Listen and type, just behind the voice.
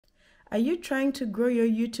Are you trying to grow your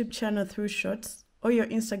YouTube channel through Shorts or your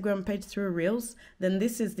Instagram page through Reels? Then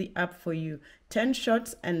this is the app for you. 10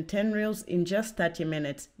 Shorts and 10 Reels in just 30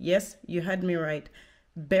 minutes. Yes, you heard me right.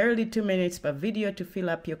 Barely 2 minutes per video to fill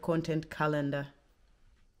up your content calendar.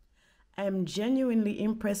 I am genuinely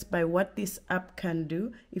impressed by what this app can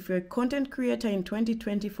do. If you're a content creator in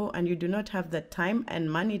 2024 and you do not have the time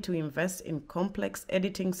and money to invest in complex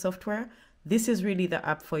editing software, this is really the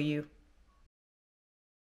app for you.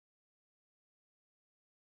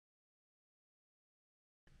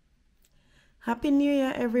 Happy New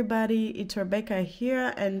Year, everybody. It's Rebecca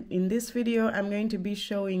here, and in this video I'm going to be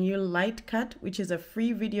showing you LightCut, which is a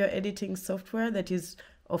free video editing software that is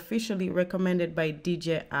officially recommended by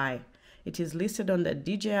DJI. It is listed on the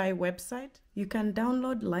DJI website. You can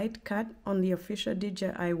download LightCut on the official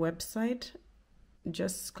DJI website.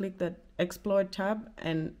 Just click the Explore tab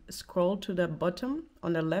and scroll to the bottom.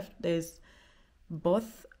 On the left there's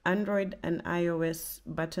both Android and iOS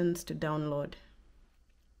buttons to download.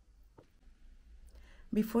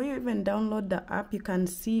 Before you even download the app, you can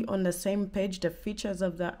see on the same page the features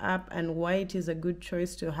of the app and why it is a good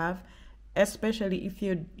choice to have, especially if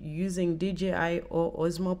you're using DJI or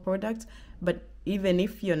Osmo products. But even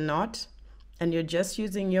if you're not and you're just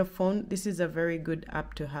using your phone, this is a very good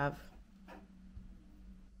app to have.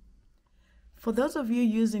 For those of you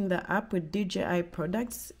using the app with DJI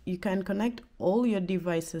products, you can connect all your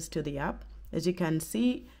devices to the app. As you can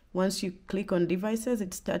see, once you click on devices,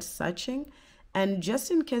 it starts searching. And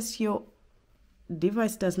just in case your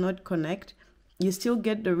device does not connect, you still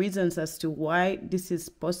get the reasons as to why this is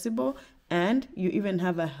possible, and you even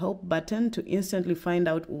have a help button to instantly find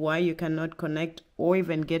out why you cannot connect or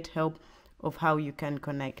even get help of how you can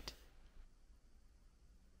connect.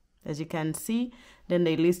 As you can see, then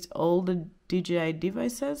they list all the DJI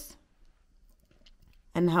devices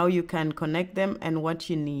and how you can connect them and what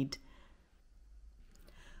you need.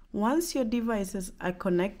 Once your devices are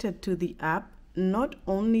connected to the app, not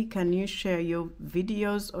only can you share your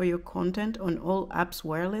videos or your content on all apps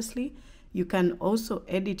wirelessly, you can also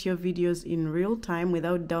edit your videos in real time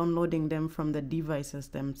without downloading them from the devices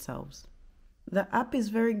themselves. The app is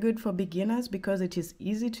very good for beginners because it is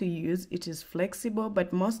easy to use, it is flexible,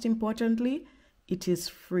 but most importantly, it is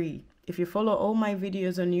free. If you follow all my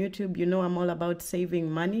videos on YouTube, you know I'm all about saving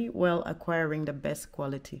money while acquiring the best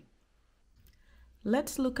quality.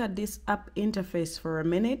 Let's look at this app interface for a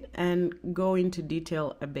minute and go into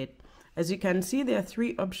detail a bit. As you can see, there are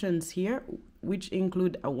 3 options here, which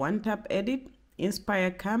include a OneTap edit,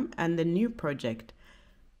 Inspire Cam, and the new project.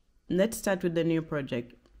 Let's start with the new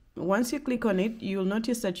project. Once you click on it, you'll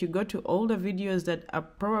notice that you go to all the videos that are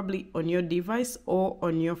probably on your device or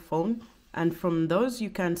on your phone, and from those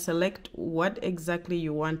you can select what exactly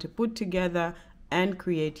you want to put together and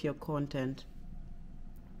create your content.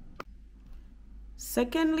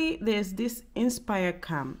 Secondly, there's this Inspire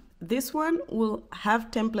Cam. This one will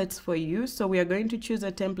have templates for you. So we are going to choose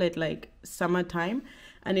a template like summertime.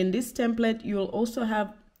 And in this template, you'll also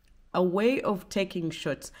have a way of taking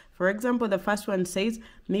shots. For example, the first one says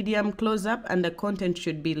medium close up and the content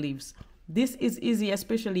should be leaves. This is easy,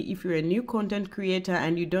 especially if you're a new content creator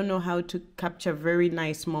and you don't know how to capture very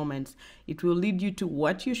nice moments. It will lead you to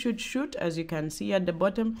what you should shoot. As you can see at the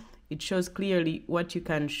bottom, it shows clearly what you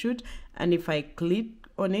can shoot, and if I click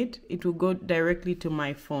on it, it will go directly to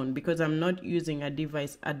my phone because I'm not using a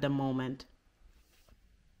device at the moment.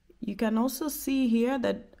 You can also see here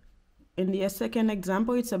that in the second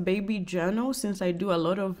example, it's a baby journal. Since I do a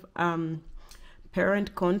lot of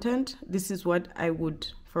parent content, this is what I would,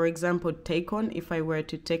 for example, take on if I were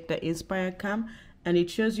to take the Inspire Cam, and it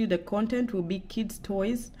shows you the content will be kids'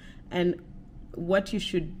 toys and what you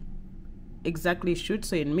should exactly shoot.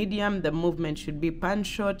 So in medium, the movement should be pan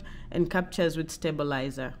shot and captures with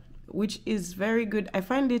stabilizer, which is very good. I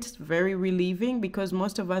find it very relieving because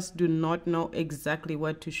most of us do not know exactly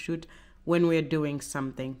what to shoot when we're doing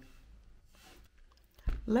something.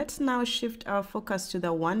 Let's now shift our focus to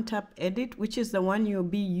the OneTap edit, which is the one you'll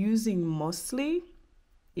be using mostly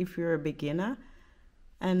if you're a beginner.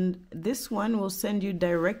 And this one will send you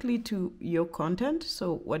directly to your content,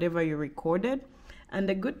 so whatever you recorded. And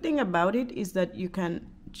the good thing about it is that you can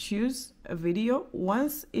choose a video.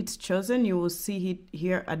 Once it's chosen, you will see it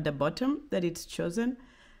here at the bottom that it's chosen.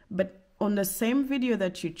 But on the same video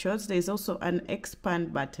that you chose, there's also an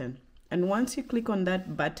expand button. And once you click on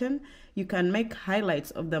that button, you can make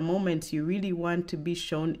highlights of the moments you really want to be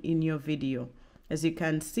shown in your video. As you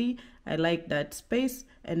can see, I like that space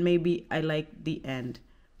and maybe I like the end.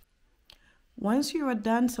 Once you are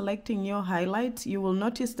done selecting your highlights, you will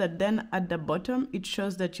notice that then at the bottom, it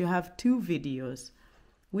shows that you have 2 videos,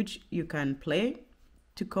 which you can play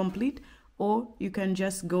to complete, or you can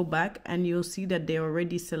just go back and you'll see that they're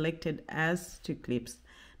already selected as two clips.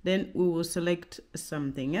 Then we will select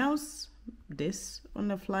something else, this on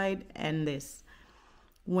the slide and this.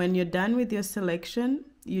 When you're done with your selection,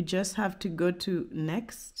 you just have to go to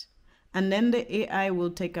next, and then the AI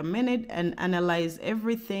will take a minute and analyze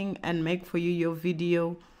everything and make for you your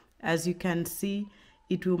video. As you can see,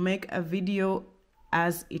 it will make a video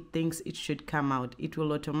as it thinks it should come out. It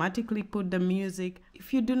will automatically put the music.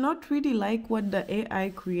 If you do not really like what the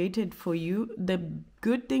AI created for you, the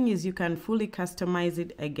good thing is you can fully customize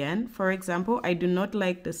it again. For example, I do not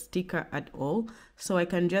like the sticker at all, so I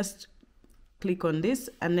can just click on this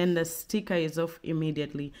and then the sticker is off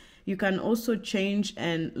immediately. You can also change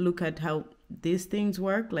and look at how these things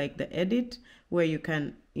work, like the edit, where you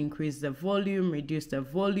can increase the volume, reduce the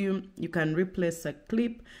volume, you can replace a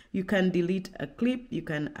clip, you can delete a clip, you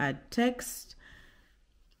can add text.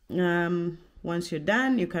 Once you're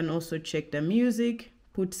done, you can also check the music,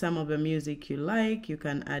 put some of the music you like, you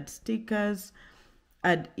can add stickers,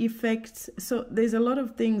 add effects. So there's a lot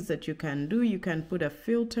of things that you can do. You can put a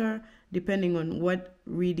filter depending on what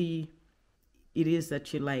really it is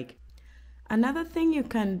that you like. Another thing you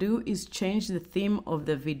can do is change the theme of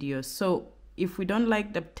the video. So if we don't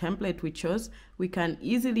like the template we chose, we can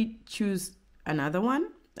easily choose another one.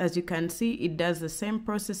 As you can see, it does the same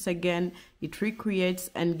process again. It recreates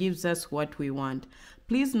and gives us what we want.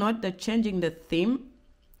 Please note that changing the theme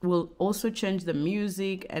will also change the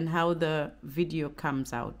music and how the video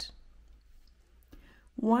comes out.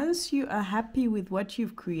 Once you are happy with what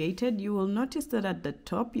you've created, you will notice that at the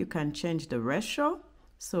top you can change the ratio.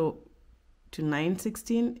 So to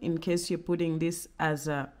 9:16 in case you're putting this as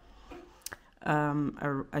a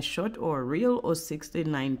short or a reel, or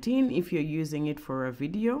 16:19 if you're using it for a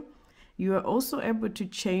video. You are also able to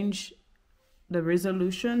change the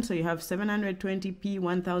resolution, so you have 720p,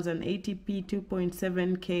 1080p,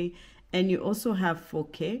 2.7K, and you also have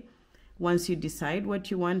 4K. Once you decide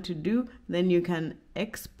what you want to do, then you can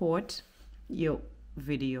export your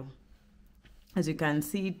video. As you can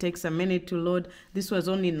see, it takes a minute to load. This was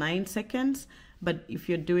only 9 seconds, but if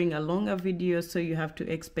you're doing a longer video, so you have to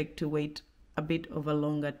expect to wait a bit of a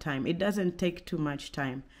longer time. It doesn't take too much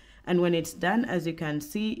time. And when it's done, as you can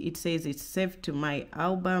see, it says it's saved to my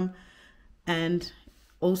album and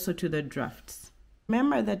also to the drafts.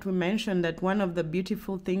 Remember that we mentioned that one of the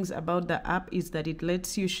beautiful things about the app is that it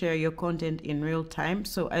lets you share your content in real time.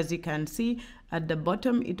 So as you can see at the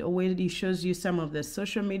bottom, it already shows you some of the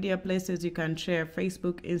social media places you can share: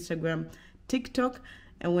 Facebook, Instagram, TikTok.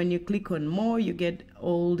 And when you click on more, you get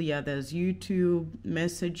all the others: YouTube,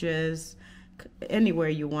 messages, anywhere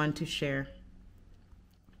you want to share.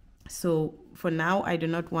 So for now, I do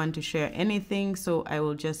not want to share anything, so I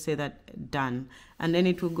will just say that done. And then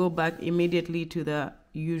it will go back immediately to the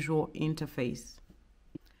usual interface.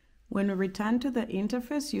 When we return to the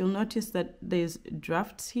interface, you'll notice that there's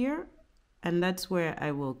drafts here, and that's where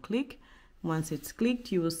I will click. Once it's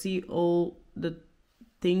clicked, you will see all the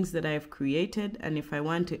things that I've created. And if I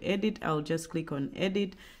want to edit, I'll just click on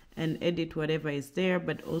edit and edit whatever is there,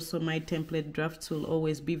 but also my template drafts will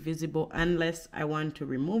always be visible unless I want to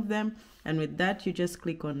remove them. And with that, you just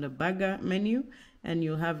click on the bagger menu and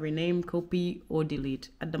you'll have rename, copy, or delete.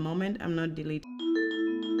 At the moment, I'm not deleting.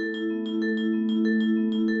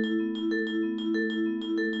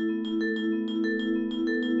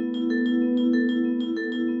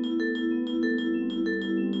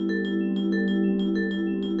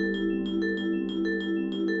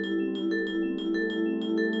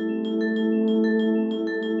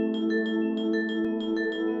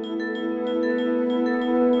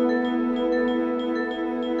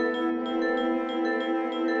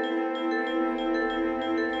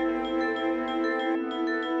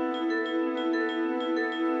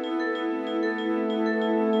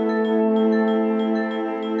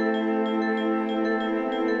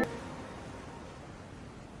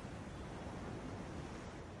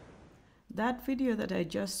 That video that I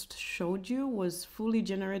just showed you was fully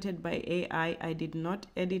generated by AI. I did not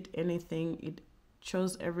edit anything. It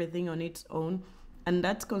chose everything on its own. And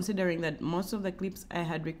that's considering that most of the clips I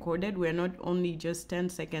had recorded were not only just 10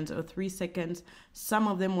 seconds or 3 seconds. Some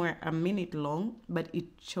of them were a minute long, but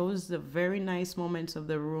it chose the very nice moments of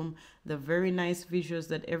the room, the very nice visuals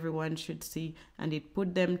that everyone should see, and it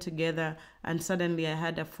put them together. And suddenly I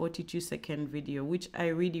had a 42-second video, which I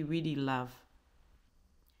really, really love.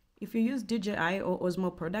 If you use DJI or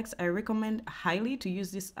Osmo products, I recommend highly to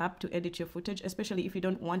use this app to edit your footage, especially if you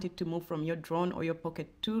don't want it to move from your drone or your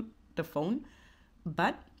pocket to the phone.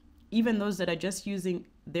 But even those that are just using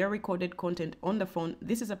their recorded content on the phone,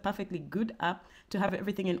 this is a perfectly good app to have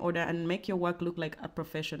everything in order and make your work look like a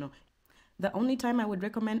professional. The only time I would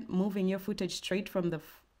recommend moving your footage straight from the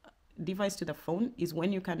device to the phone is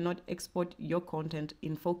when you cannot export your content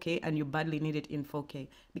in 4K and you badly need it in 4K,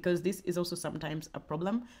 because this is also sometimes a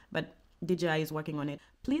problem, but DJI is working on it.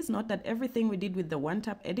 Please note that everything we did with the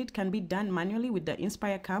OneTap edit can be done manually with the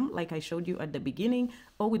Inspire Cam, like I showed you at the beginning,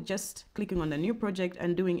 or with just clicking on a new project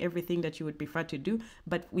and doing everything that you would prefer to do.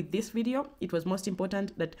 But with this video, it was most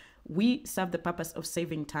important that we serve the purpose of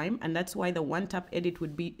saving time, and that's why the OneTap edit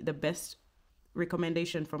would be the best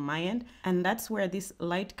recommendation from my end. And that's where this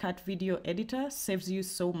LightCut Video Editor saves you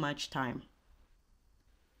so much time.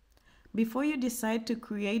 Before you decide to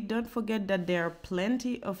create, don't forget that there are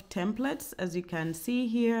plenty of templates, as you can see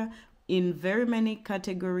here, in very many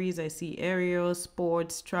categories. I see aerial,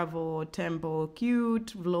 sports, travel, tempo, cute,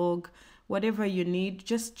 vlog, whatever you need.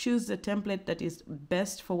 Just choose the template that is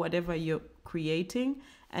best for whatever you're creating,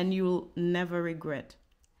 and you'll never regret.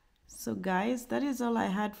 So guys, that is all I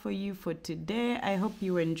had for you for today. I hope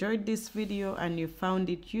you enjoyed this video and you found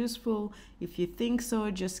it useful. If you think so,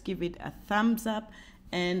 just give it a thumbs up.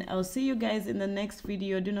 And I'll see you guys in the next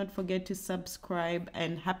video. Do not forget to subscribe,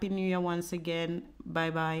 and Happy New Year once again. Bye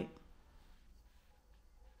bye.